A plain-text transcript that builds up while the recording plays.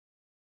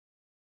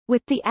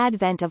With the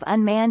advent of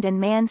unmanned and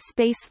manned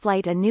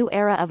spaceflight, a new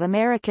era of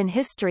American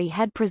history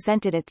had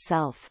presented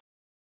itself.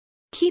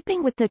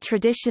 Keeping with the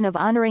tradition of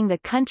honoring the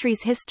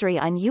country's history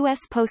on U.S.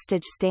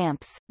 postage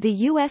stamps, the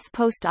U.S.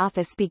 Post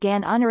Office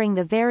began honoring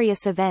the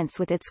various events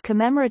with its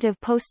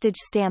commemorative postage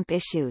stamp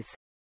issues.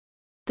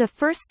 The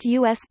first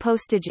U.S.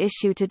 postage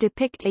issue to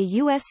depict a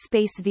U.S.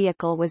 space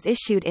vehicle was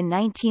issued in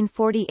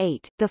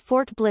 1948, the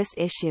Fort Bliss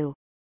issue.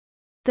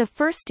 The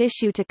first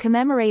issue to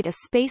commemorate a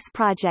space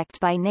project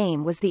by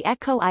name was the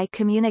Echo I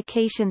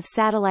Communications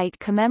Satellite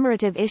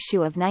Commemorative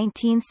issue of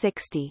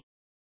 1960.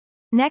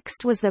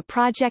 Next was the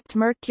Project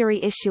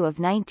Mercury issue of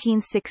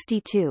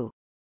 1962.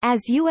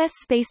 As U.S.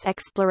 space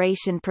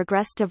exploration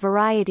progressed, a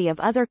variety of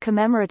other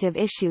commemorative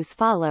issues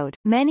followed,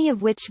 many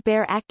of which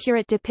bear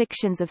accurate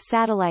depictions of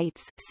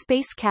satellites,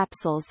 space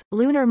capsules,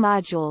 lunar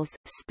modules,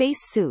 space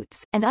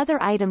suits, and other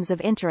items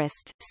of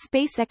interest.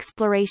 Space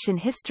exploration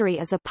history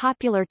is a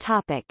popular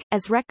topic,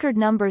 as record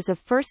numbers of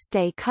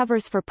first-day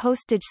covers for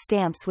postage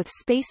stamps with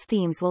space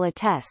themes will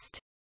attest.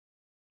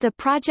 The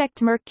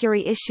Project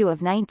Mercury issue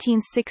of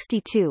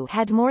 1962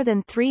 had more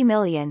than 3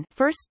 million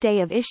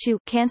first-day of issue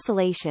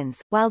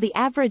cancellations, while the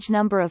average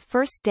number of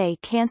first-day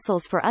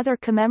cancels for other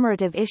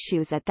commemorative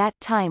issues at that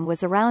time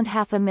was around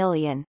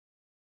 500,000.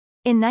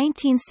 In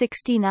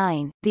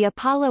 1969, the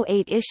Apollo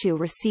 8 issue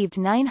received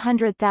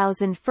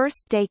 900,000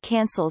 first-day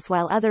cancels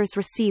while others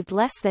received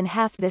less than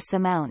half this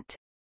amount.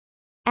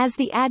 As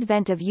the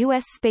advent of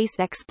U.S. space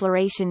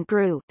exploration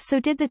grew, so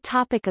did the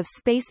topic of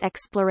space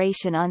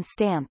exploration on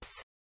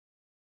stamps.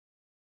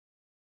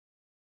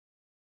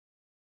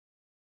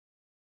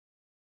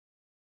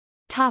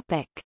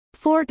 Topic: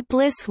 Fort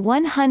Bliss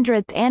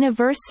 100th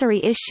Anniversary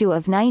issue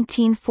of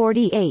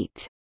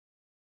 1948.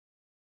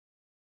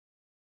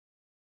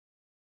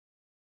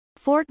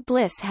 Fort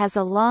Bliss has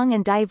a long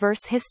and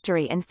diverse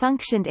history and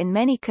functioned in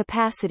many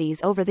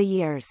capacities over the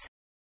years.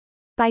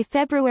 By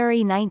February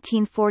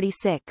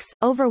 1946,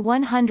 over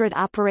 100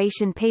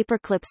 Operation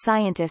Paperclip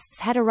scientists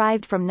had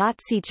arrived from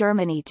Nazi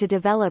Germany to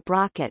develop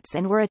rockets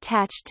and were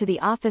attached to the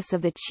Office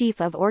of the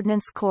Chief of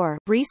Ordnance Corps,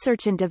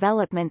 Research and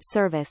Development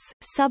Service,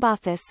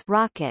 Suboffice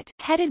Rocket,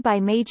 headed by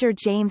Major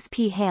James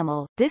P.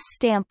 Hamill. This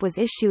stamp was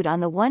issued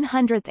on the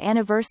 100th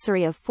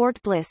anniversary of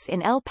Fort Bliss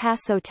in El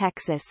Paso,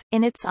 Texas,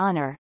 in its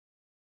honor.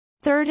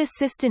 Third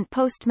Assistant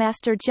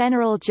Postmaster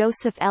General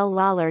Joseph L.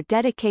 Lawler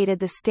dedicated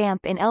the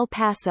stamp in El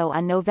Paso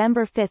on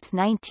November 5,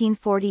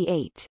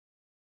 1948.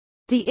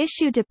 The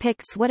issue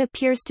depicts what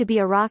appears to be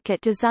a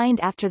rocket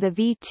designed after the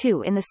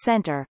V-2 in the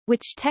center,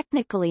 which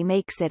technically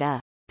makes it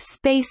a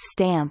space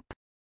stamp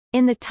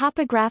in the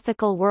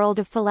topographical world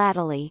of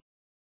philately.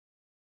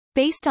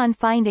 Based on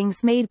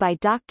findings made by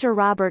Dr.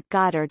 Robert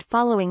Goddard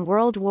following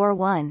World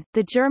War I,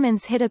 the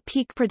Germans hit a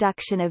peak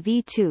production of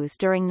V-2s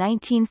during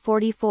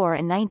 1944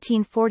 and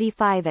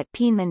 1945 at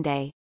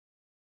Peenemünde.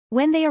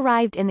 When they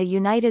arrived in the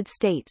United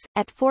States,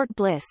 at Fort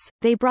Bliss,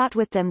 they brought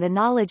with them the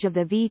knowledge of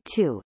the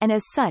V-2, and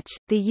as such,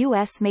 the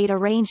U.S. made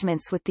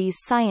arrangements with these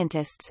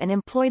scientists and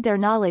employed their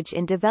knowledge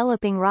in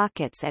developing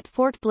rockets at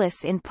Fort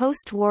Bliss in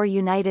post-war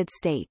United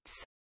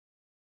States.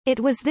 It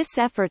was this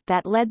effort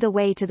that led the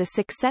way to the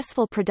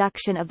successful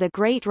production of the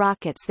great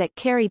rockets that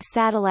carried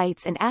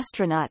satellites and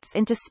astronauts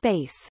into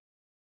space.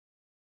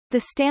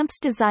 The stamp's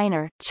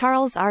designer,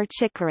 Charles R.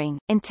 Chickering,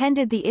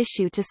 intended the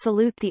issue to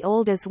salute the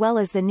old as well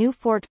as the new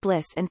Fort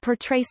Bliss and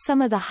portray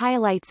some of the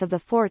highlights of the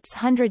fort's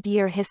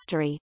 100-year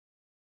history.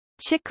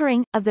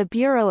 Chickering, of the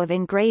Bureau of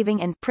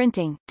Engraving and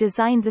Printing,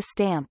 designed the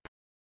stamp.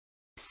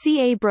 C.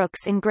 A.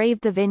 Brooks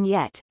engraved the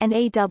vignette, and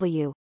A.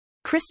 W.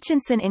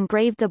 Christensen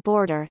engraved the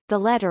border, the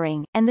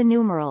lettering, and the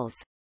numerals.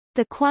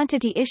 The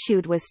quantity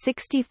issued was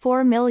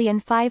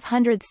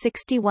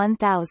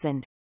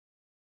 64,561,000.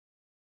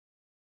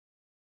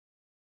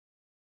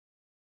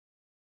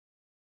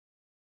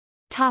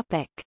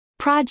 Topic: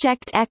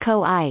 Project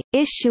Echo I,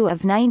 issue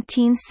of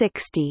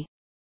 1960.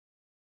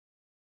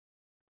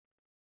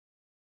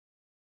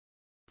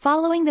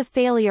 Following the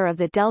failure of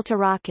the Delta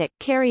rocket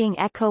carrying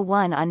Echo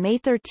 1 on May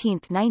 13,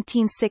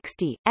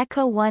 1960,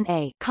 Echo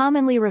 1A,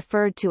 commonly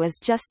referred to as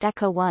just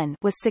Echo 1,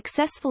 was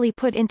successfully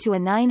put into a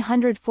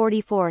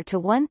 944 to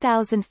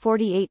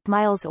 1,048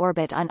 miles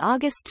orbit on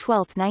August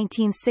 12,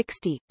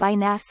 1960, by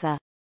NASA.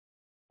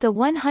 The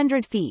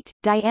 100 feet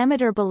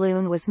diameter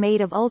balloon was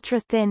made of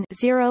ultra-thin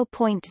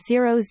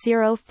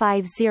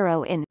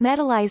 0.0050 in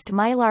metallized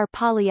mylar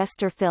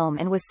polyester film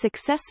and was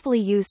successfully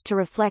used to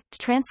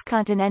reflect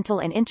transcontinental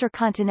and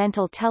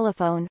intercontinental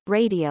telephone,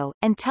 radio,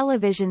 and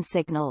television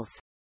signals.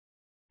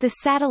 The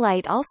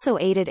satellite also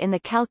aided in the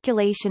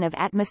calculation of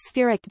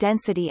atmospheric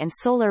density and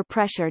solar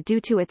pressure due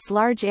to its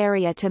large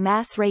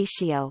area-to-mass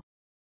ratio.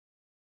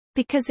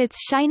 Because its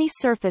shiny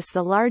surface,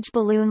 the large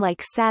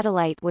balloon-like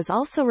satellite was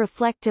also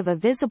reflective of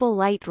visible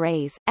light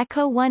rays.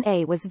 Echo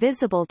 1A was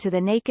visible to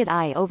the naked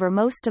eye over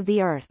most of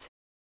the Earth.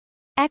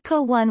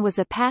 Echo 1 was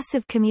a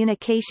passive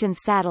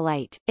communications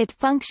satellite. It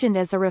functioned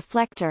as a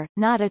reflector,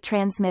 not a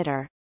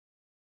transmitter.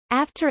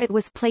 After it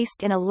was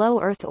placed in a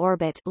low Earth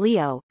orbit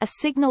 (LEO), a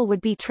signal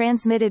would be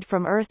transmitted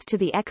from Earth to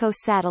the Echo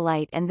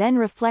satellite and then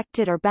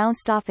reflected or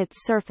bounced off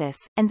its surface,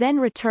 and then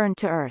returned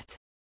to Earth.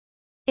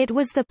 It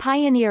was the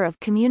pioneer of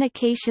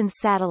communications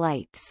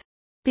satellites.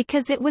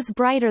 Because it was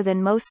brighter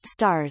than most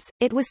stars,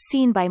 it was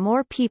seen by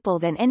more people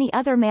than any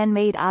other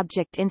man-made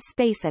object in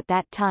space at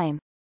that time.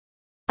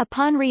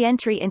 Upon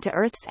re-entry into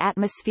Earth's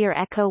atmosphere,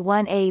 Echo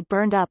 1A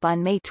burned up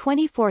on May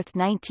 24,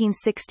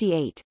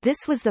 1968. This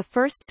was the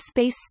first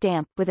space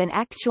stamp with an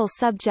actual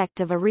subject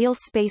of a real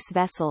space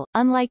vessel,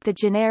 unlike the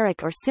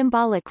generic or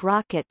symbolic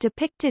rocket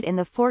depicted in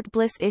the Fort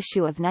Bliss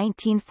issue of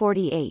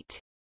 1948.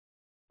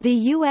 The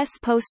U.S.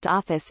 Post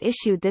Office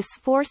issued this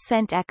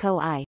 4-cent Echo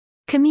I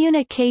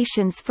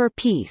Communications for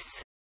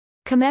Peace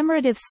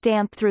commemorative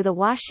stamp through the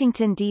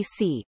Washington,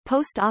 D.C.,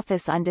 Post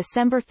Office on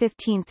December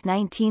 15,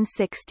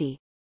 1960.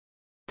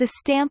 The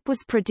stamp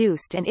was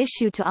produced and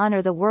issued to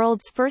honor the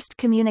world's first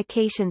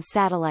communications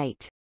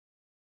satellite.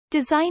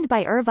 Designed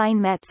by Irvine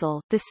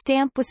Metzel, the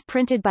stamp was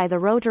printed by the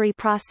rotary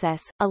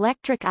process,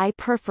 electric eye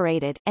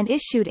perforated, and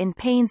issued in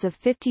panes of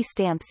 50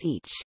 stamps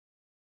each.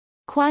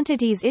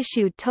 Quantities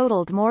issued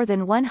totaled more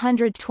than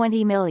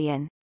 120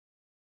 million.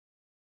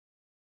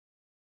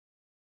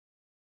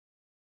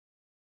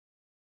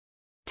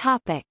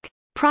 Topic: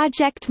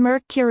 Project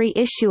Mercury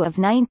issue of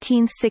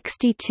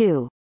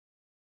 1962.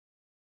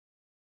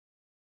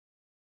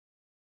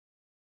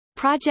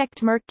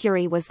 Project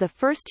Mercury was the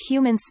first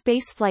human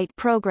spaceflight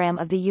program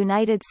of the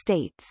United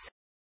States.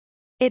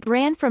 It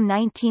ran from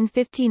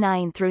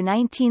 1959 through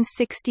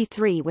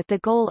 1963 with the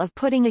goal of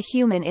putting a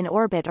human in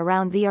orbit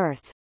around the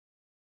Earth.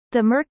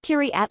 The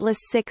Mercury Atlas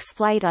 6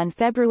 flight on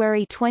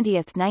February 20,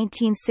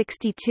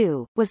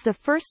 1962, was the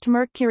first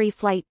Mercury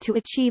flight to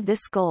achieve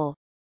this goal.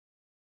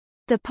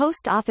 The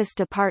Post Office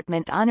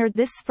Department honored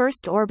this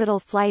first orbital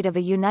flight of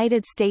a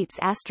United States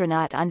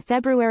astronaut on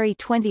February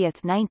 20,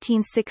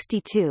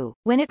 1962,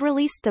 when it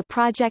released the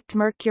Project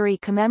Mercury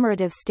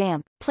commemorative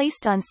stamp,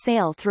 placed on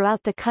sale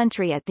throughout the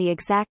country at the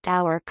exact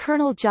hour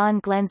Colonel John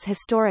Glenn's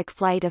historic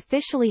flight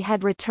officially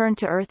had returned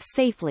to Earth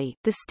safely.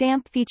 The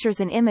stamp features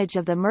an image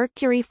of the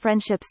Mercury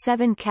Friendship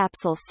 7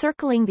 capsule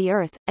circling the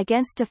Earth,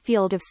 against a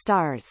field of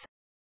stars.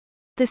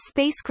 The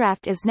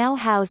spacecraft is now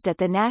housed at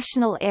the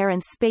National Air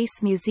and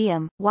Space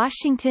Museum,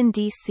 Washington,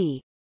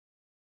 D.C.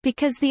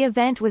 Because the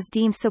event was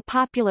deemed so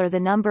popular, the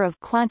number of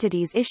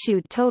quantities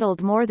issued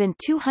totaled more than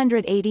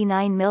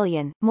 289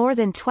 million, more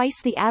than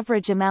twice the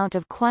average amount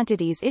of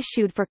quantities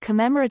issued for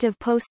commemorative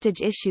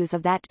postage issues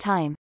of that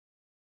time.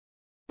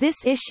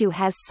 This issue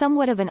has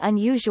somewhat of an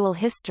unusual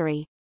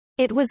history.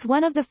 It was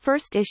one of the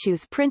first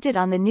issues printed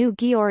on the new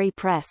Ghiori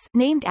press,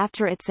 named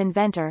after its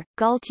inventor,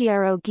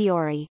 Gualtiero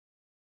Ghiori.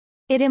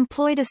 It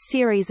employed a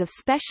series of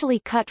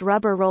specially cut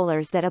rubber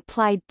rollers that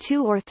applied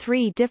 2 or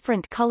 3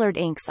 different colored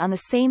inks on the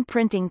same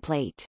printing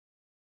plate.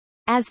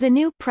 As the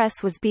new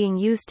press was being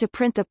used to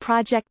print the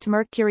Project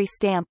Mercury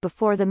stamp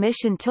before the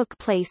mission took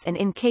place and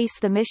in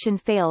case the mission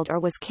failed or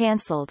was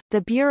cancelled,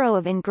 the Bureau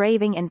of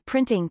Engraving and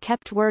Printing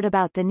kept word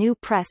about the new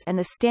press and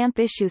the stamp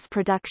issue's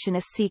production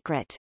a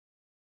secret.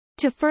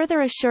 To further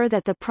assure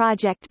that the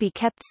project be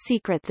kept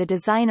secret, the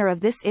designer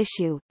of this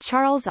issue,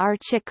 Charles R.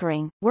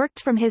 Chickering, worked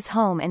from his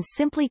home and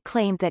simply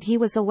claimed that he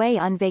was away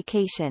on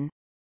vacation.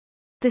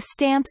 The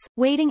stamps,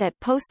 waiting at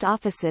post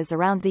offices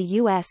around the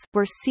U.S.,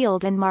 were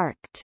sealed and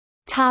marked,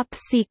 "Top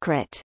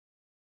Secret."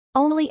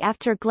 Only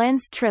after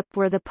Glenn's trip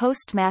were the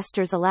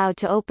postmasters allowed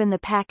to open the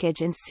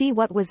package and see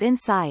what was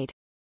inside.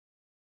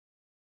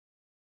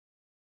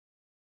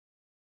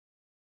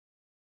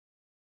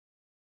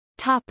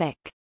 Topic: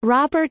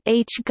 Robert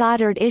H.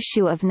 Goddard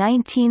issue of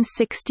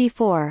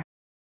 1964.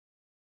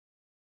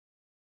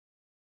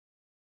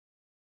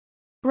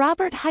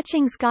 Robert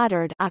Hutchings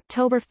Goddard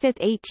 (October 5,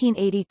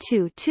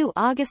 1882 to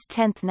August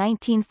 10,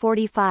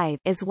 1945)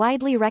 is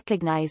widely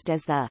recognized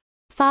as the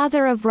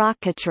father of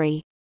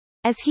rocketry,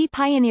 as he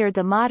pioneered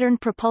the modern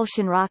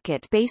propulsion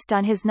rocket based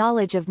on his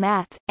knowledge of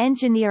math,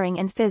 engineering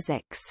and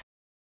physics.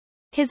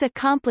 His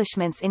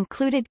accomplishments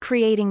included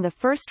creating the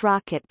first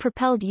rocket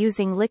propelled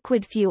using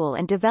liquid fuel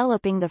and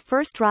developing the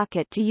first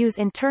rocket to use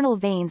internal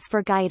vanes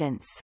for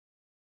guidance.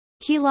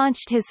 He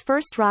launched his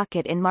first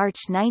rocket in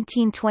March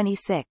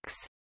 1926.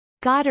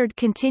 Goddard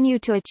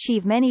continued to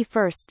achieve many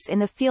firsts in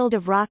the field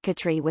of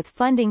rocketry with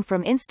funding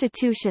from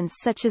institutions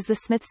such as the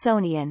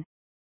Smithsonian.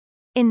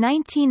 In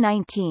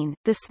 1919,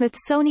 the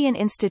Smithsonian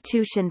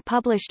Institution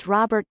published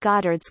Robert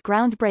Goddard's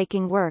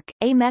groundbreaking work,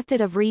 A Method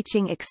of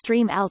Reaching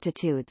Extreme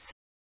Altitudes.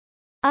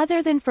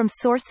 Other than from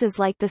sources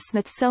like the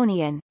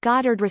Smithsonian,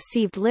 Goddard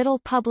received little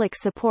public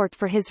support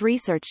for his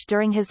research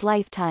during his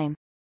lifetime.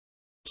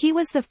 He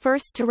was the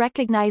first to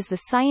recognize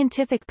the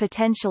scientific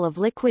potential of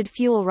liquid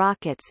fuel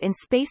rockets in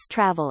space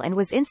travel and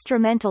was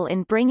instrumental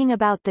in bringing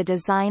about the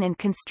design and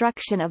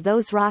construction of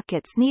those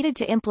rockets needed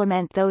to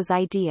implement those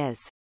ideas.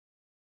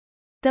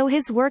 Though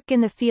his work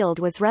in the field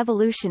was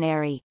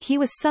revolutionary, he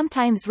was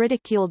sometimes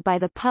ridiculed by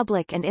the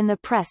public and in the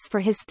press for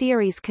his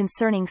theories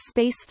concerning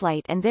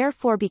spaceflight and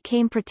therefore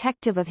became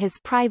protective of his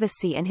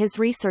privacy and his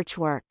research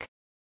work.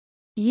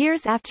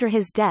 Years after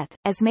his death,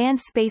 as manned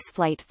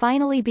spaceflight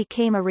finally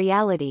became a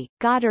reality,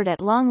 Goddard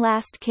at long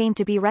last came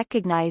to be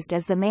recognized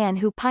as the man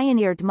who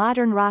pioneered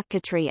modern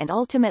rocketry and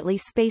ultimately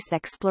space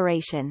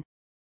exploration.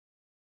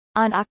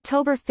 On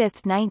October 5,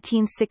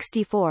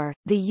 1964,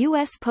 the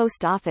U.S.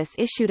 Post Office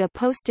issued a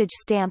postage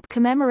stamp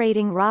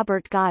commemorating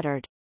Robert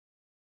Goddard.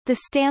 The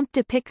stamp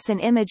depicts an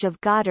image of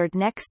Goddard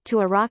next to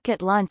a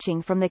rocket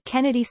launching from the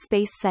Kennedy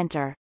Space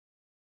Center.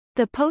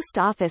 The Post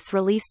Office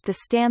released the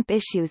stamp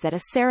issues at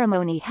a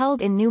ceremony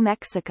held in New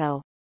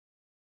Mexico.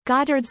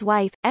 Goddard's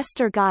wife,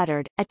 Esther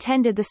Goddard,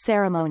 attended the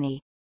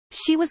ceremony.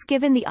 She was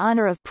given the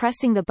honor of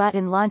pressing the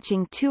button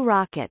launching 2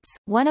 rockets,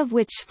 one of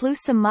which flew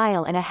some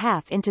mile and a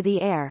half into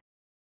the air.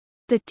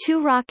 The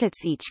 2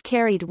 rockets each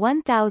carried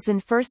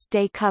 1,000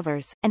 first-day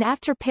covers, and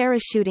after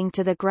parachuting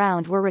to the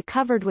ground were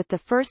recovered with the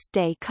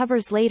first-day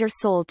covers later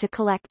sold to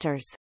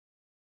collectors.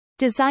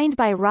 Designed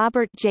by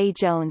Robert J.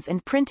 Jones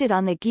and printed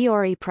on the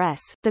Ghiori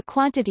press, the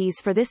quantities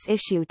for this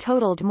issue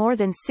totaled more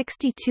than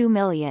 62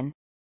 million.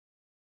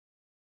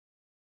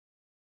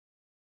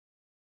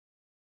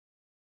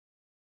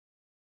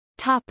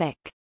 Topic: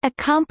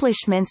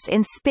 Accomplishments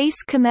in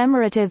Space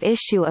Commemorative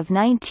Issue of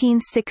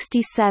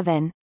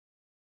 1967.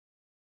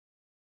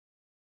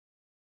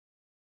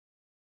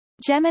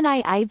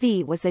 Gemini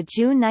IV was a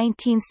June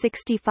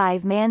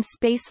 1965 manned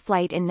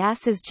spaceflight in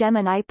NASA's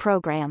Gemini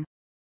program.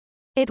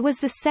 It was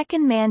the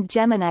second manned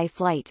Gemini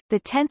flight, the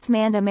 10th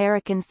manned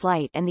American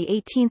flight and the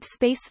 18th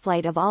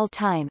spaceflight of all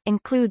time,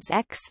 includes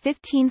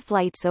X-15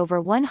 flights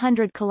over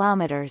 100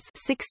 kilometers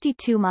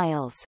 (62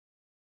 miles).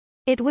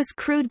 It was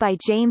crewed by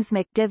James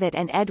McDivitt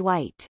and Ed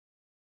White.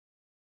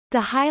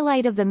 The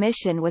highlight of the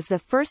mission was the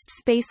first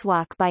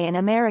spacewalk by an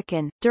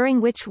American,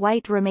 during which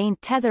White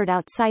remained tethered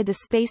outside the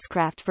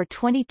spacecraft for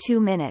 22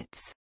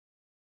 minutes.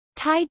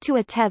 Tied to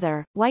a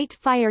tether, White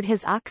fired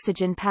his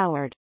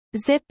oxygen-powered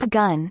zip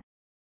gun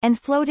and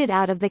floated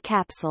out of the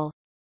capsule.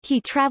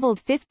 He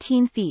traveled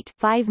 15 feet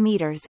 5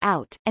 meters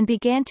out, and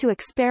began to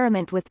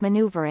experiment with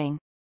maneuvering.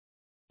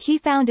 He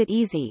found it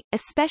easy,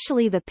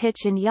 especially the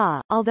pitch and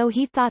yaw, although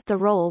he thought the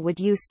roll would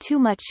use too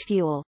much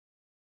fuel.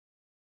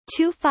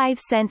 2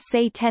 5-cent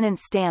say-tenant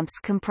stamps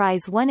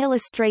comprise one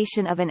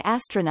illustration of an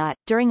astronaut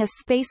during a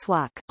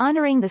spacewalk,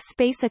 honoring the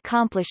space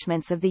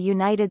accomplishments of the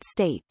United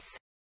States.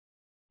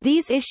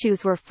 These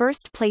issues were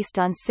first placed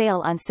on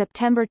sale on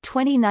September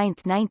 29,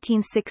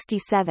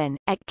 1967,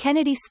 at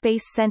Kennedy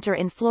Space Center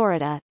in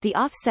Florida. The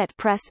Offset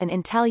Press and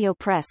Intaglio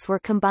Press were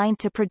combined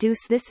to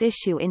produce this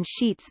issue in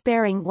sheets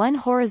bearing one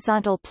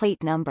horizontal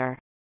plate number.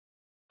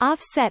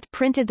 Offset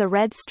printed the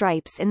red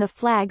stripes in the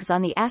flags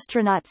on the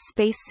astronaut's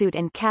spacesuit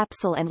and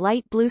capsule and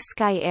light blue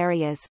sky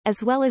areas,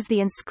 as well as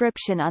the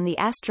inscription on the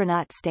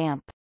astronaut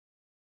stamp.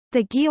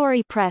 The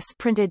Ghiori Press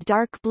printed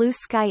dark blue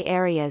sky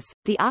areas,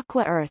 the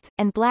aqua earth,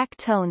 and black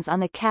tones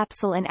on the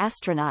capsule and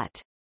astronaut.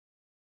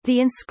 The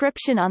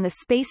inscription on the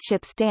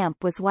spaceship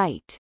stamp was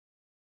white.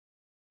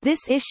 This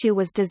issue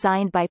was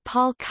designed by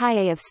Paul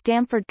Kaye of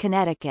Stamford,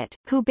 Connecticut,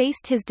 who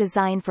based his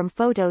design from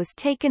photos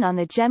taken on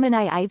the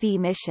Gemini IV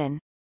mission.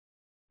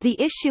 The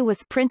issue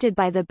was printed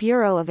by the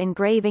Bureau of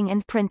Engraving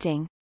and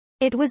Printing.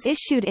 It was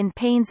issued in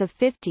panes of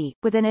 50,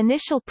 with an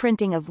initial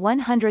printing of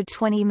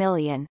 120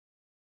 million.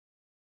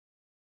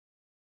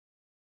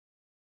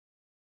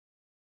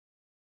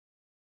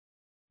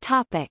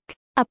 Topic: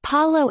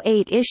 Apollo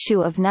 8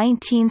 issue of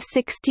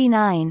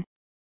 1969.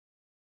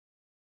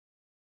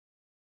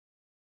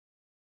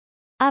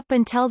 Up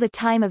until the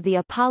time of the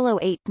Apollo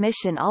 8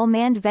 mission, all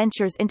manned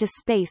ventures into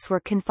space were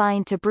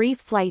confined to brief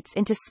flights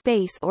into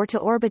space or to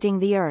orbiting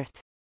the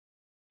Earth.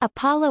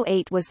 Apollo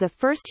 8 was the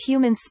first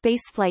human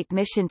spaceflight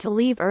mission to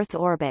leave Earth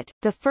orbit,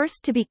 the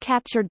first to be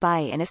captured by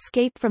and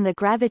escape from the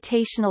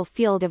gravitational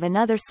field of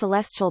another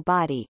celestial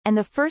body, and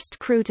the first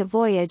crew to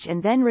voyage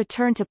and then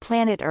return to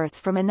planet Earth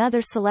from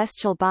another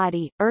celestial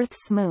body,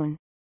 Earth's moon.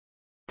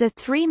 The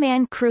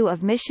 3-man crew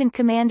of Mission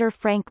Commander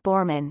Frank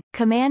Borman,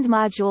 Command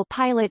Module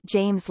pilot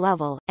James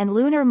Lovell, and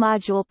Lunar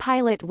Module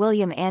pilot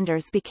William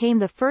Anders became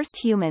the first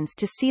humans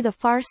to see the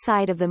far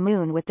side of the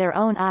Moon with their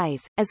own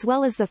eyes, as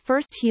well as the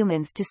first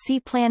humans to see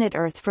planet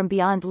Earth from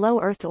beyond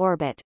low Earth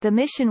orbit. The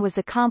mission was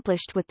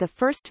accomplished with the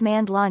first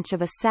manned launch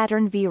of a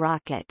Saturn V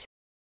rocket.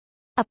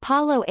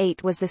 Apollo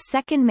 8 was the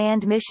second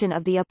manned mission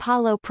of the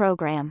Apollo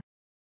program.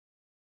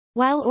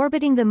 While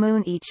orbiting the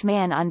Moon, each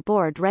man on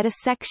board read a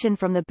section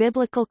from the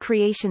biblical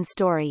creation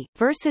story,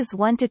 verses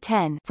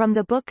 1-10 from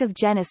the Book of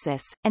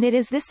Genesis, and it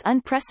is this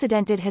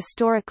unprecedented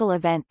historical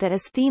event that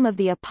is theme of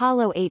the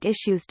Apollo 8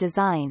 issue's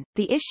design,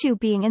 the issue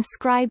being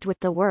inscribed with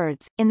the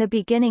words, "In the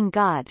beginning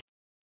God,"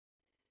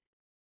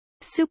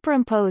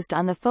 superimposed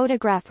on the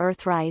photograph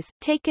Earthrise,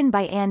 taken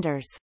by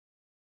Anders.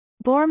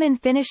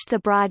 Borman finished the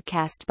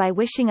broadcast by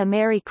wishing a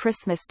Merry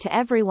Christmas to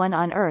everyone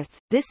on Earth.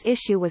 This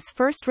issue was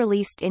first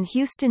released in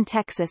Houston,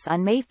 Texas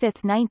on May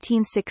 5,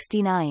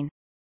 1969.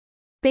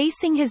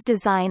 Basing his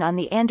design on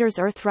the Anders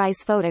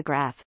Earthrise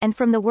photograph, and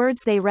from the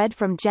words they read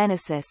from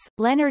Genesis,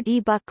 Leonard E.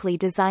 Buckley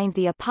designed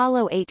the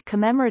Apollo 8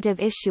 commemorative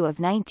issue of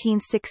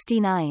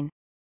 1969.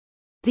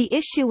 The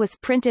issue was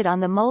printed on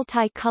the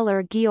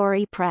multi-color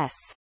Giori press.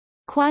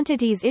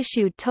 Quantities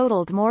issued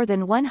totaled more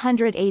than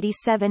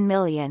 187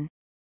 million.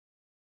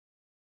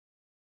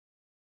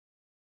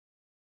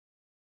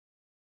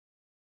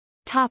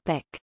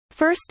 Topic: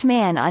 First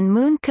man on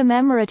Moon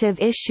commemorative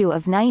issue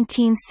of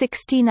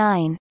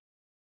 1969.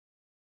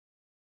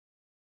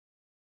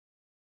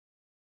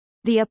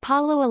 The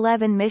Apollo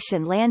 11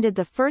 mission landed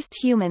the first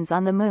humans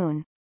on the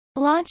Moon.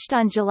 Launched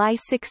on July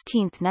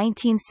 16,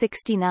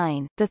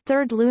 1969, the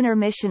third lunar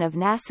mission of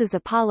NASA's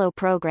Apollo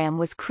program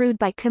was crewed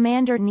by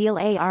Commander Neil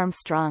A.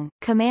 Armstrong,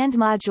 Command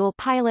Module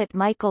pilot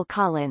Michael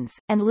Collins,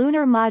 and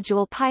Lunar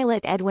Module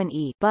pilot Edwin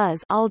E.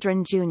 Buzz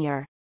Aldrin,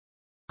 Jr.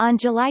 On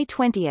July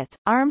 20,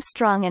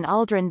 Armstrong and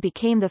Aldrin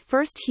became the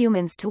first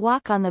humans to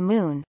walk on the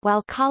Moon,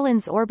 while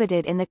Collins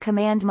orbited in the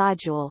Command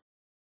Module.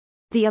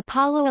 The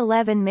Apollo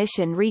 11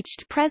 mission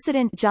reached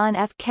President John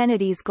F.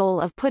 Kennedy's goal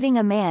of putting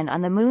a man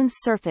on the Moon's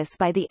surface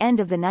by the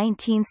end of the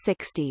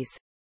 1960s.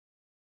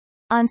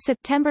 On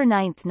September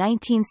 9,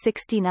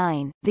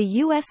 1969, the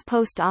U.S.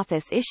 Post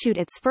Office issued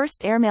its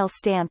first airmail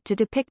stamp to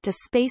depict a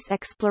space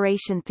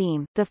exploration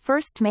theme, the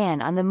First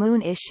Man on the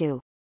Moon issue.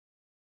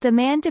 The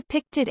man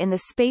depicted in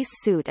the space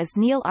suit is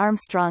Neil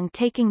Armstrong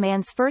taking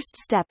man's first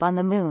step on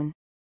the Moon.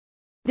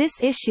 This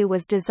issue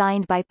was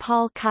designed by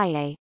Paul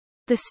Kaye.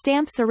 The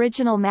stamp's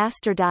original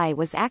master die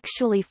was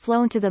actually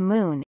flown to the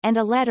Moon, and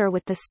a letter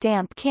with the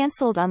stamp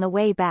cancelled on the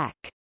way back.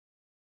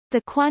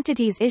 The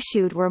quantities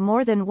issued were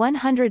more than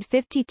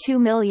 152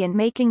 million,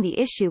 making the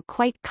issue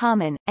quite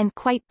common, and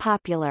quite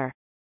popular.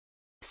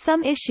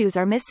 Some issues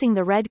are missing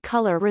the red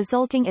color,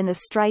 resulting in the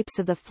stripes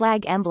of the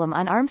flag emblem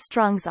on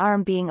Armstrong's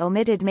arm being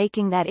omitted,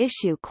 making that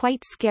issue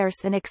quite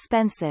scarce and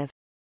expensive.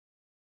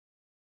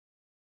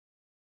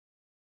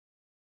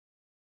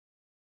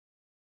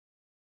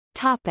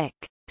 Topic: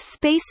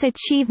 Space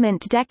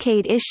Achievement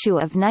Decade issue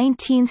of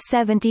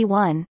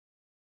 1971.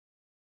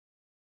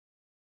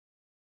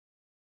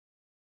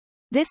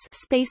 This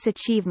Space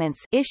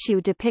Achievements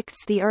issue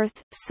depicts the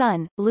Earth,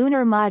 Sun,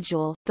 Lunar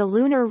Module, the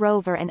Lunar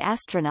Rover and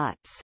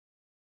astronauts.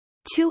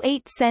 2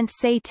 8-cent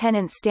Say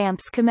Tenant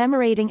stamps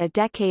commemorating a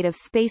decade of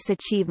space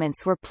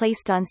achievements were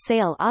placed on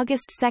sale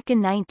August 2,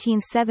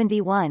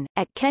 1971,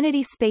 at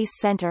Kennedy Space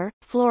Center,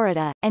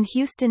 Florida, and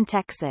Houston,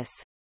 Texas.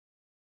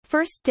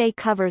 First-day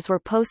covers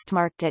were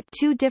postmarked at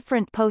two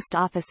different post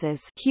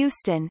offices,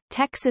 Houston,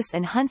 Texas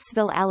and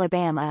Huntsville,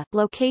 Alabama,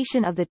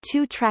 location of the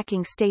two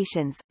tracking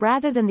stations,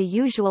 rather than the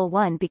usual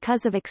one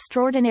because of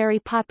extraordinary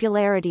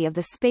popularity of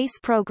the space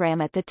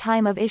program at the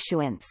time of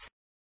issuance.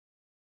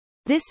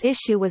 This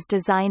issue was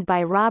designed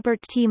by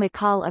Robert T.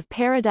 McCall of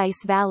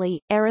Paradise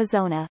Valley,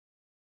 Arizona.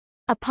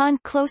 Upon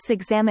close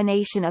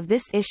examination of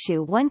this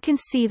issue, one can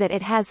see that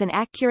it has an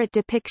accurate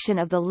depiction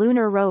of the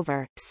lunar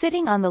rover,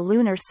 sitting on the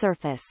lunar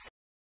surface.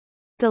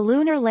 The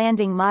Lunar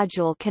Landing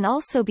Module can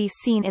also be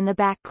seen in the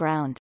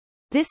background.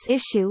 This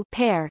issue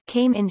pair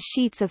came in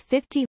sheets of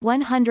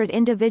 50-100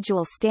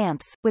 individual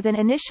stamps, with an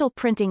initial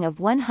printing of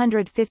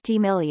 150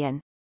 million.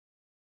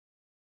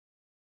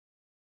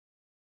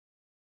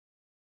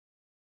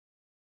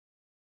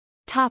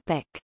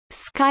 Topic: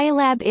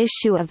 Skylab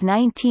issue of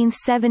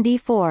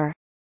 1974.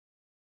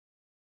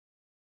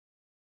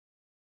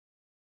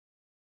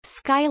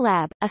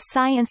 Skylab, a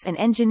science and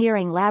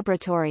engineering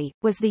laboratory,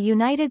 was the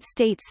United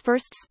States'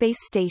 first space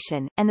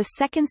station, and the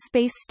second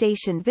space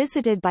station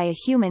visited by a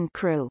human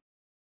crew.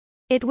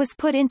 It was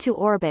put into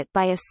orbit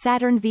by a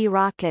Saturn V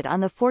rocket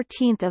on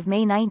 14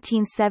 May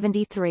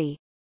 1973.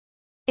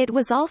 It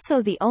was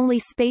also the only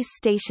space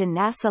station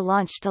NASA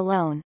launched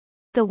alone.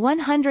 The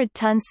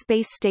 100-ton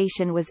space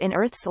station was in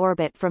Earth's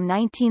orbit from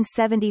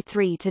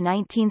 1973 to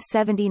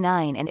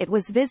 1979, and it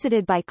was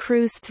visited by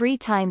crews 3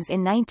 times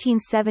in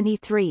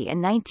 1973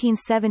 and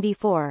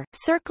 1974,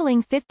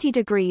 circling 50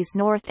 degrees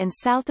north and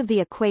south of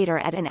the equator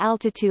at an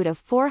altitude of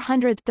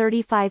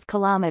 435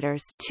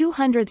 kilometers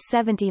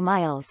 (270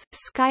 miles).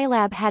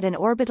 Skylab had an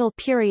orbital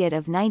period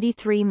of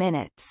 93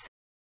 minutes.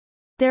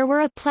 There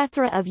were a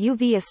plethora of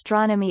UV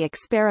astronomy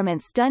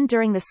experiments done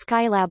during the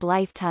Skylab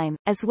lifetime,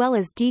 as well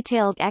as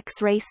detailed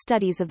X-ray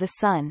studies of the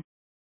Sun.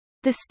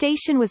 The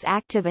station was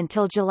active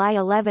until July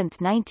 11,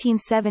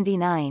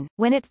 1979,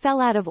 when it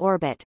fell out of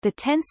orbit. The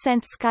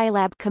 10-cent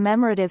Skylab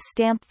commemorative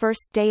stamp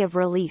first day of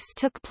release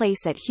took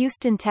place at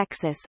Houston,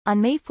 Texas, on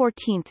May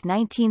 14,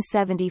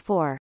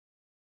 1974.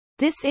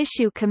 This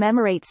issue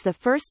commemorates the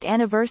first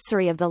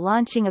anniversary of the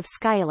launching of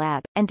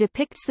Skylab, and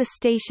depicts the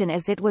station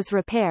as it was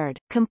repaired,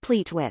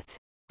 complete with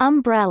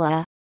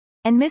umbrella,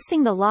 and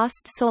missing the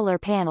lost solar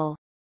panel.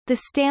 The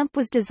stamp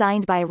was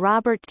designed by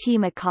Robert T.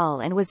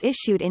 McCall and was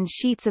issued in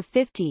sheets of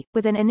 50,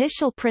 with an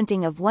initial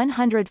printing of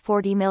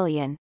 140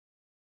 million.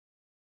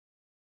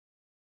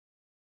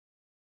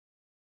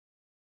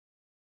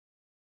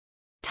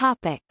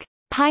 Topic: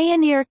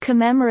 Pioneer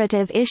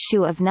commemorative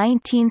issue of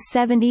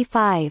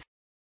 1975.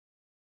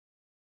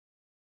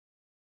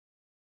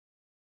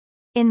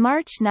 In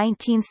March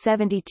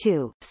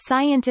 1972,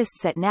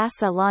 scientists at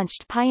NASA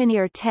launched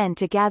Pioneer 10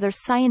 to gather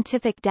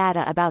scientific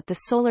data about the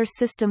Solar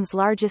System's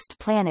largest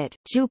planet,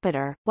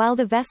 Jupiter, while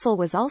the vessel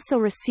was also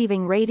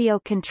receiving radio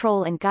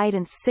control and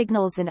guidance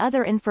signals and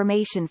other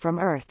information from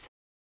Earth.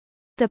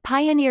 The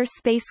Pioneer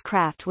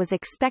spacecraft was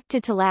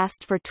expected to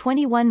last for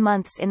 21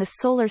 months in the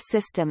Solar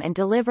System and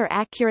deliver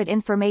accurate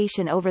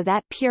information over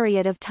that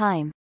period of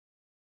time.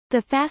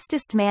 The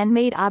fastest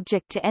man-made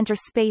object to enter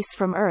space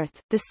from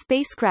Earth, the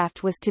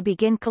spacecraft was to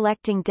begin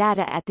collecting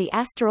data at the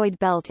asteroid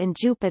belt in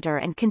Jupiter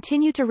and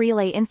continue to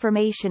relay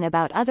information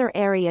about other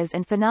areas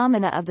and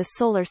phenomena of the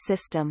Solar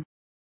System.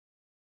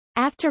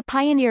 After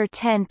Pioneer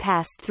 10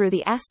 passed through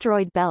the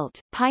asteroid belt,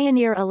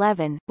 Pioneer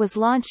 11 was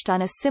launched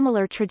on a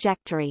similar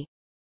trajectory.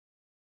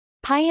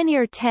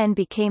 Pioneer 10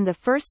 became the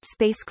first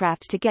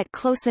spacecraft to get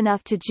close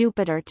enough to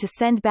Jupiter to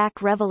send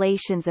back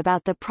revelations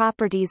about the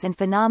properties and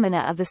phenomena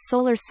of the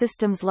Solar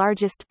System's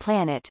largest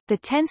planet. The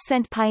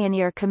 10-cent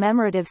Pioneer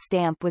commemorative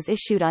stamp was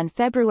issued on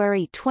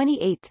February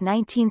 28,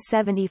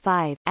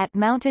 1975, at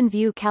Mountain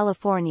View,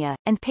 California,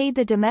 and paid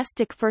the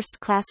domestic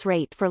first-class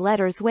rate for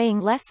letters weighing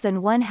less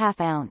than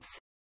 1/2 ounce.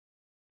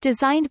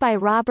 Designed by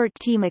Robert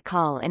T.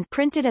 McCall and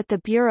printed at the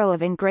Bureau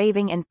of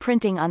Engraving and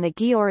Printing on the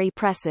Ghiori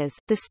presses,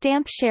 the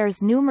stamp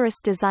shares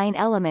numerous design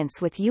elements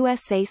with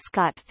USA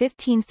Scott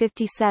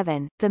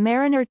 1557, the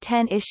Mariner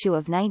 10 issue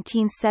of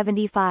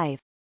 1975.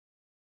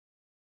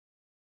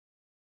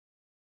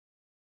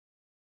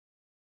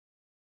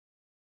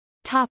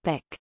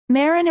 Topic: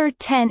 Mariner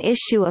 10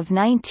 issue of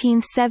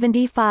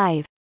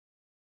 1975.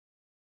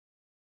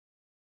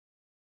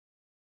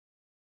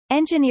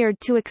 Engineered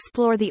to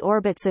explore the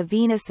orbits of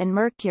Venus and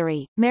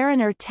Mercury,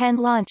 Mariner 10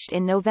 launched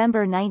in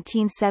November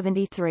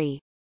 1973.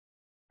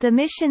 The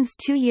mission's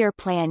 2-year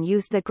plan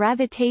used the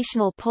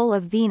gravitational pull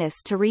of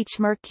Venus to reach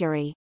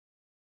Mercury.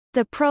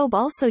 The probe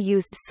also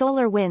used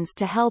solar winds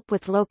to help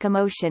with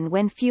locomotion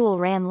when fuel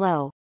ran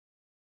low.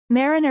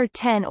 Mariner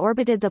 10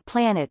 orbited the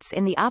planets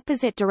in the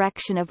opposite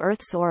direction of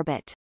Earth's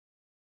orbit.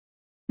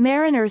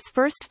 Mariner's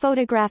first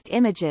photographed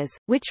images,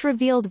 which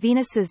revealed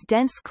Venus's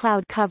dense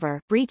cloud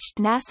cover, reached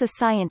NASA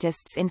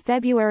scientists in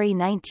February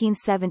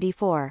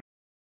 1974.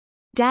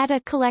 Data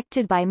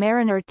collected by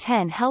Mariner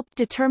 10 helped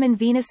determine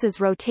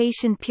Venus's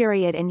rotation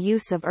period and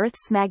use of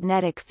Earth's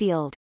magnetic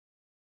field.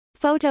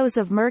 Photos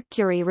of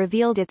Mercury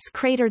revealed its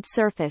cratered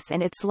surface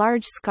and its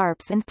large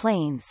scarps and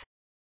plains.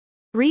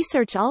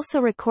 Research also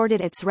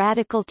recorded its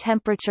radical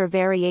temperature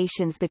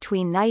variations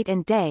between night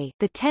and day.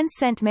 The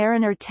 10-cent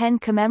Mariner 10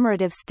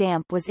 commemorative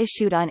stamp was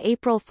issued on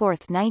April 4,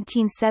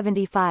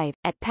 1975,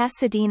 at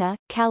Pasadena,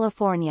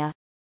 California.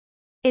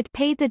 It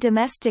paid the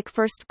domestic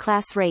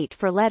first-class rate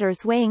for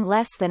letters weighing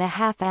less than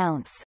 1/2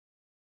 ounce.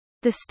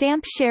 The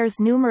stamp shares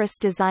numerous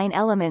design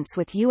elements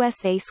with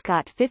USA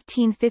Scott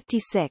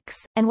 1556,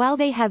 and while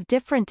they have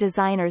different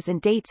designers and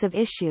dates of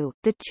issue,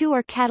 the two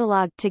are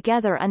catalogued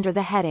together under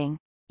the heading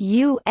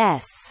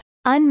U.S.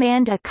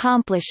 Unmanned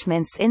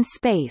Accomplishments in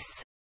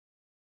Space.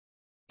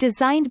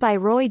 Designed by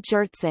Roy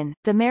Jurtson,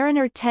 the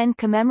Mariner 10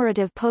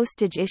 commemorative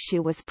postage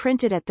issue was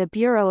printed at the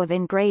Bureau of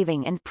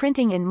Engraving and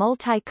Printing in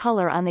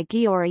multi-color on the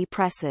Ghiori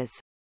presses.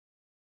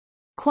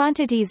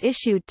 Quantities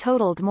issued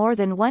totaled more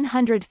than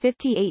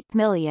 158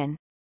 million.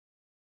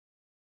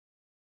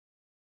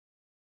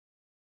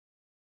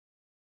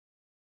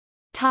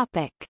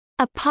 Topic: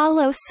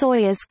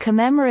 Apollo-Soyuz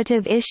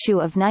commemorative issue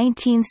of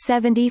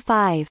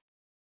 1975.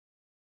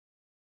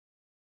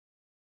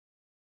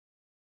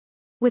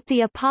 With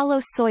the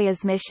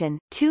Apollo-Soyuz mission,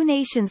 two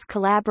nations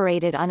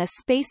collaborated on a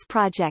space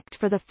project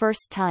for the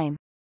first time.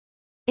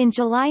 In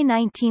July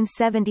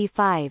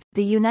 1975,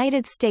 the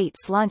United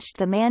States launched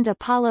the manned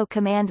Apollo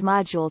Command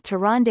Module to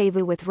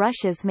rendezvous with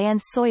Russia's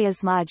manned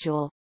Soyuz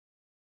module.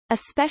 A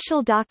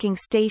special docking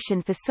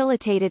station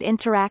facilitated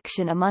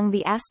interaction among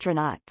the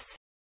astronauts.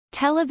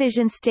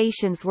 Television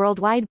stations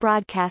worldwide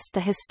broadcast the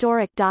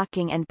historic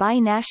docking and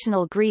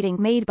bi-national greeting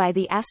made by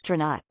the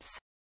astronauts.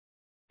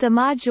 The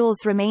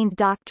modules remained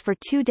docked for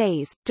 2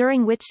 days,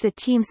 during which the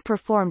teams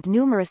performed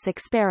numerous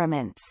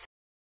experiments.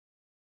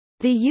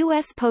 The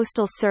U.S.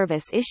 Postal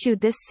Service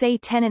issued this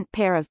say-tenant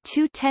pair of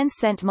two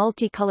 10-cent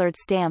multicolored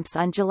stamps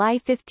on July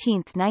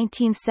 15,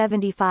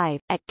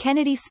 1975, at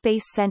Kennedy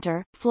Space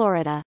Center,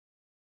 Florida.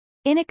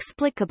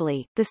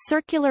 Inexplicably, the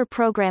circular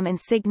program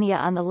insignia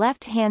on the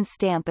left-hand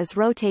stamp is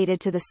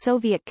rotated to the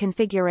Soviet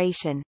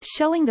configuration,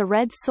 showing the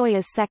red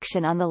Soyuz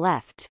section on the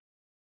left.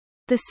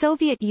 The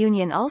Soviet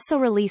Union also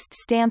released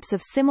stamps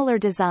of similar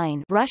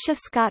design, Russia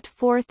Scott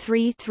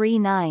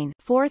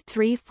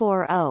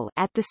 4339-4340,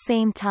 at the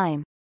same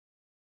time.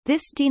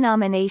 This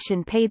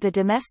denomination paid the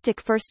domestic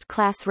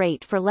first-class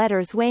rate for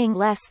letters weighing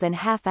less than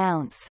 1/2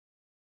 ounce.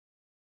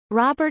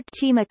 Robert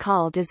T.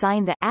 McCall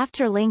designed the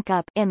after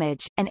link-up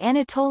image, and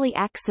Anatoly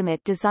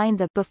Aksamit designed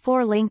the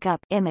before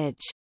link-up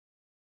image.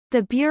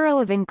 The Bureau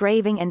of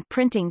Engraving and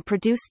Printing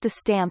produced the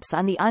stamps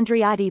on the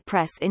Andreotti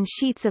press in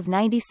sheets of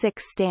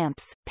 96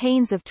 stamps,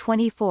 panes of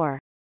 24.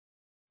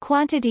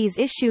 Quantities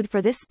issued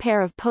for this pair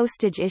of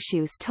postage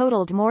issues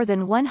totaled more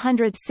than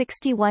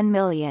 161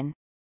 million.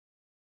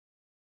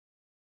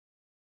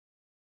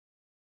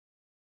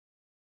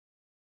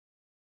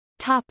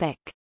 Topic: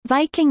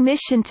 Viking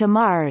mission to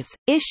Mars,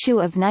 issue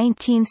of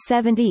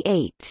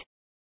 1978.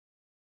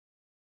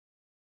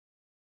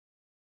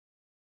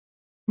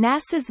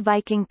 NASA's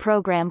Viking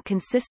program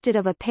consisted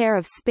of a pair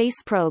of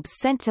space probes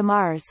sent to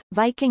Mars,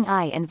 Viking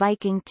I and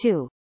Viking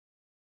II.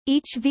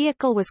 Each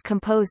vehicle was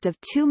composed of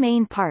two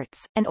main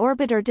parts, an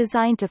orbiter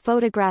designed to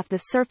photograph the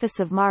surface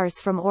of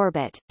Mars from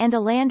orbit, and a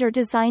lander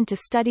designed to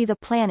study the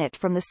planet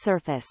from the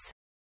surface.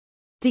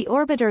 The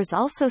orbiters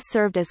also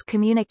served as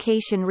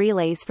communication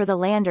relays for the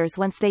landers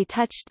once they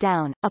touched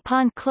down.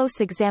 Upon close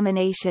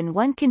examination,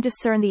 one can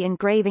discern the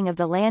engraving of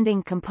the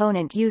landing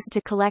component used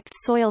to collect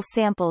soil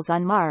samples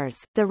on Mars,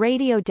 the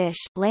radio dish,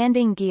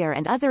 landing gear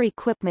and other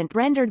equipment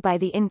rendered by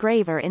the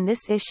engraver in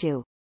this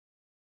issue.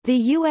 The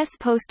U.S.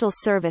 Postal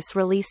Service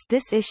released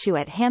this issue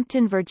at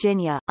Hampton,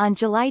 Virginia, on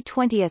July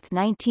 20,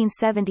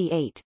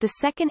 1978, the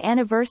second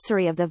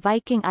anniversary of the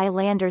Viking I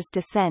lander's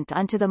descent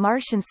onto the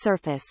Martian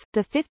surface.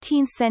 The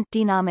 15-cent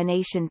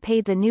denomination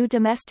paid the new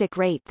domestic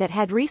rate that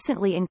had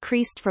recently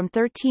increased from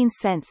 13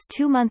 cents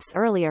 2 months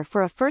earlier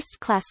for a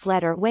first-class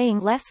letter weighing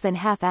less than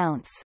 ½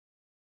 ounce.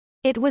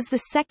 It was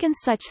the second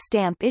such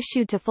stamp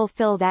issued to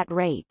fulfill that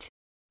rate.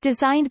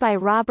 Designed by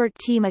Robert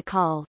T.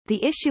 McCall,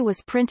 the issue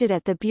was printed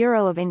at the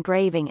Bureau of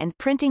Engraving and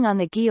Printing on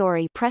the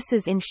Giori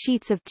presses in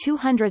sheets of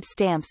 200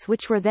 stamps,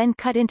 which were then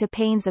cut into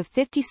panes of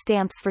 50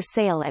 stamps for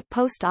sale at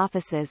post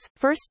offices.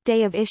 First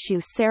day of issue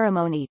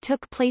ceremony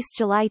took place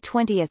July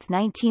 20,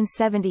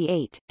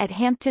 1978, at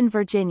Hampton,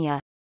 Virginia.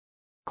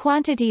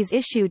 Quantities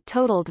issued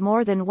totaled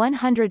more than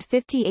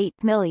 158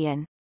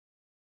 million.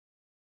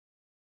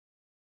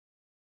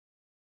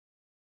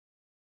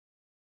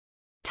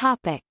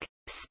 Topic: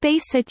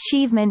 Space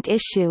Achievement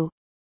Issue.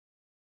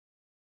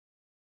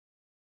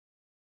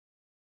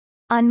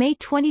 On May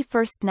 21,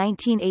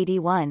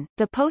 1981,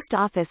 the Post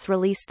Office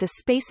released the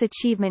Space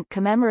Achievement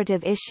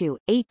Commemorative Issue,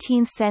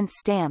 18-cent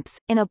stamps,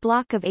 in a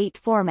block of 8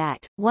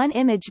 format, one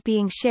image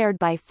being shared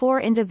by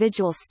 4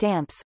 individual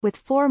stamps, with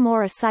 4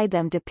 more aside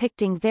them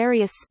depicting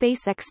various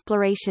space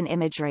exploration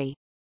imagery.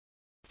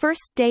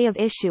 First day of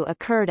issue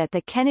occurred at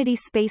the Kennedy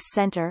Space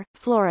Center,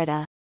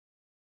 Florida.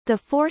 The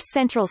 4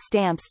 central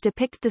stamps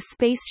depict the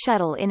Space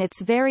Shuttle in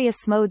its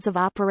various modes of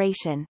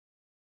operation.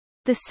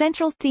 The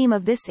central theme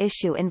of this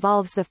issue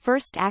involves the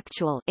first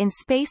actual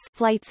in-space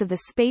flights of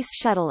the Space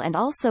Shuttle and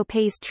also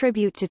pays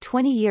tribute to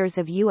 20 years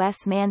of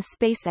U.S. manned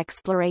space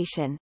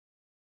exploration.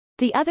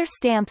 The other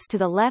stamps to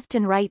the left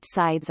and right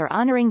sides are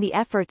honoring the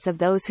efforts of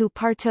those who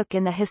partook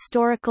in the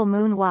historical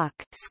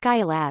Moonwalk,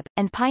 Skylab,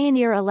 and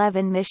Pioneer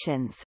 11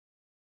 missions.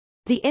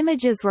 The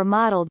images were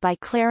modeled by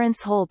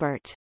Clarence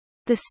Holbert.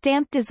 The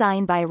stamp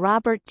design by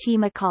Robert T.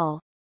 McCall.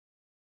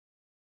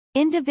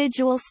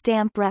 Individual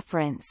stamp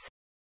reference.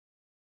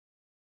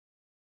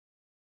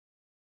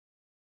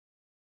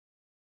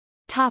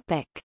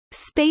 Topic: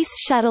 Space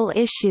Shuttle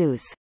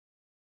issues.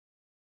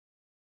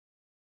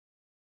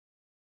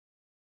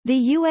 The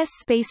U.S.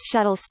 Space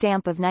Shuttle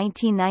stamp of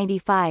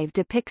 1995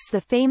 depicts the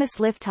famous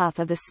liftoff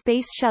of the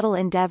Space Shuttle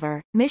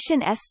Endeavour,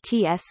 mission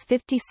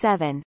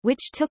STS-57,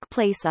 which took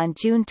place on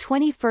June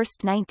 21,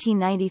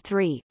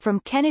 1993, from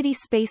Kennedy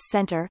Space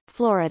Center,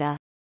 Florida.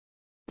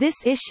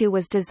 This issue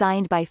was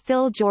designed by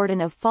Phil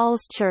Jordan of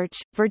Falls Church,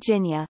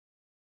 Virginia.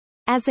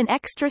 As an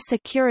extra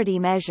security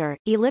measure,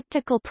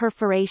 elliptical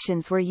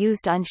perforations were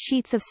used on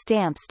sheets of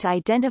stamps to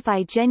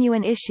identify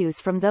genuine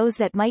issues from those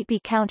that might be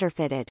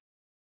counterfeited.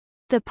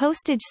 The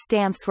postage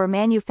stamps were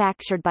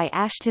manufactured by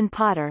Ashton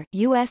Potter,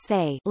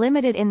 USA,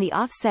 Limited in the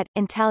offset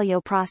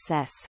intaglio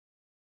process.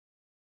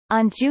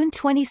 On June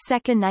 22,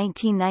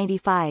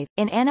 1995,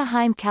 in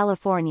Anaheim,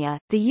 California,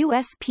 the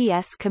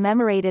USPS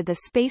commemorated the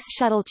Space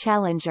Shuttle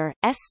Challenger,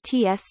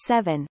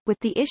 STS-7, with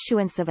the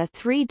issuance of a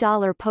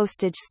 $3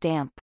 postage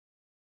stamp.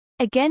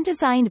 Again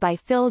designed by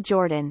Phil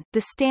Jordan,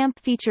 the stamp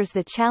features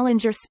the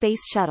Challenger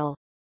Space Shuttle.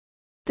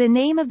 The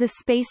name of the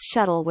Space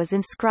Shuttle was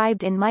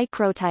inscribed in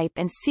microtype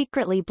and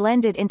secretly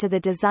blended into the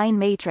design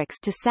matrix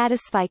to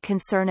satisfy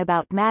concern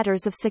about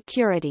matters of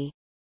security.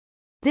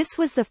 This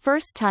was the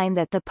first time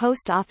that the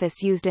Post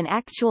Office used an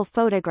actual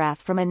photograph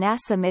from a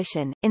NASA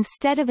mission,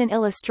 instead of an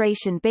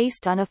illustration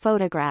based on a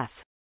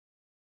photograph.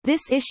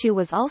 This issue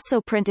was also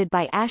printed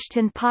by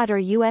Ashton Potter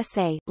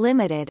USA,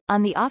 Limited,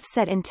 on the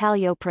offset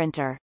intaglio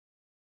printer.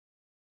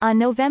 On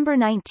November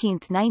 19,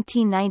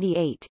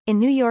 1998, in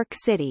New York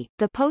City,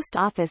 the Post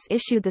Office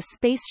issued the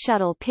Space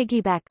Shuttle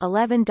Piggyback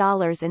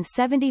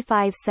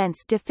 $11.75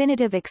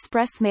 definitive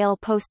express mail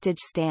postage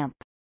stamp.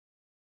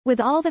 With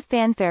all the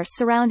fanfare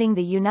surrounding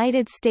the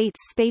United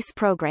States space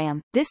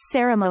program, this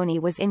ceremony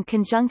was in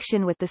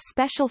conjunction with the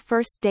special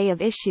first day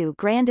of issue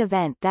grand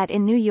event that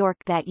in New York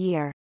that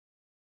year.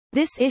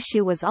 This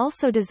issue was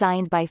also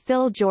designed by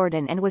Phil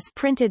Jordan and was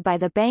printed by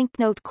the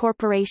Banknote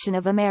Corporation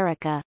of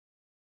America.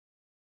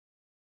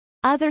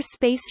 Other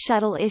Space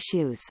Shuttle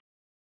issues.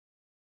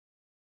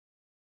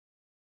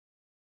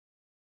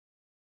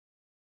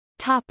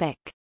 Topic.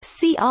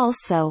 See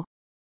also: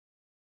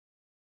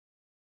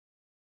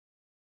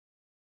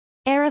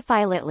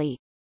 Aerophilately,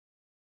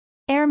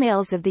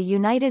 Airmails of the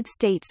United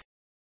States,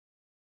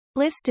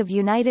 List of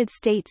United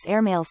States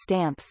airmail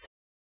stamps.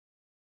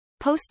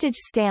 Postage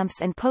stamps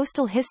and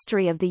postal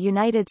history of the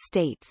United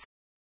States.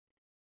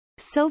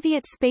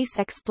 Soviet space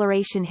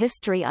exploration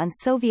history on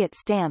Soviet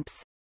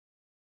stamps.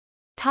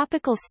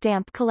 Topical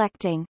stamp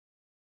collecting.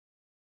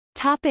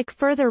 Topic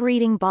further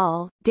reading.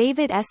 Ball,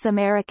 David S.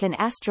 American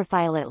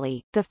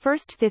Astrophilately, The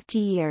First 50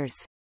 Years.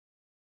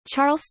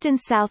 Charleston,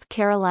 South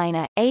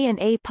Carolina,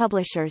 A&A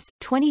Publishers,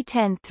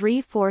 2010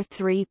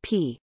 343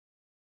 p.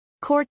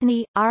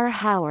 Courtney, R.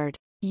 Howard.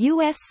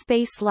 U.S.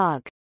 Space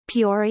Log.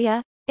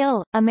 Peoria,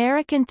 Ill.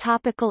 American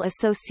Topical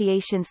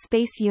Association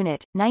Space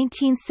Unit,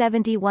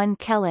 1971.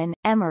 Kellen,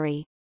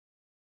 Emory.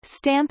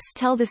 Stamps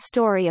Tell the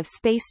Story of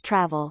Space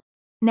Travel.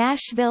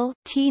 Nashville,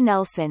 T.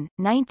 Nelson,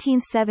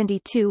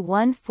 1972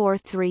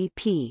 143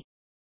 p.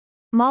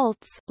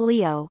 Maltz,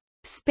 Leo.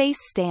 Space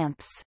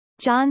Stamps.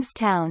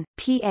 Johnstown,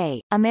 PA,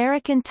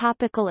 American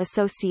Topical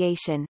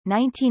Association,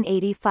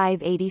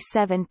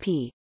 1985-87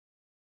 p.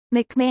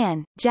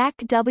 McMahon, Jack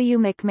W.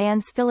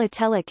 McMahon's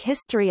Philatelic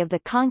History of the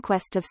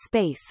Conquest of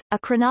Space, A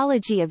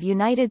Chronology of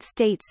United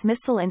States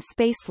Missile and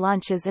Space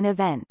Launches and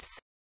Events.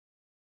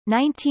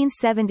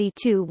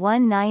 1972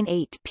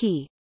 198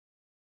 p.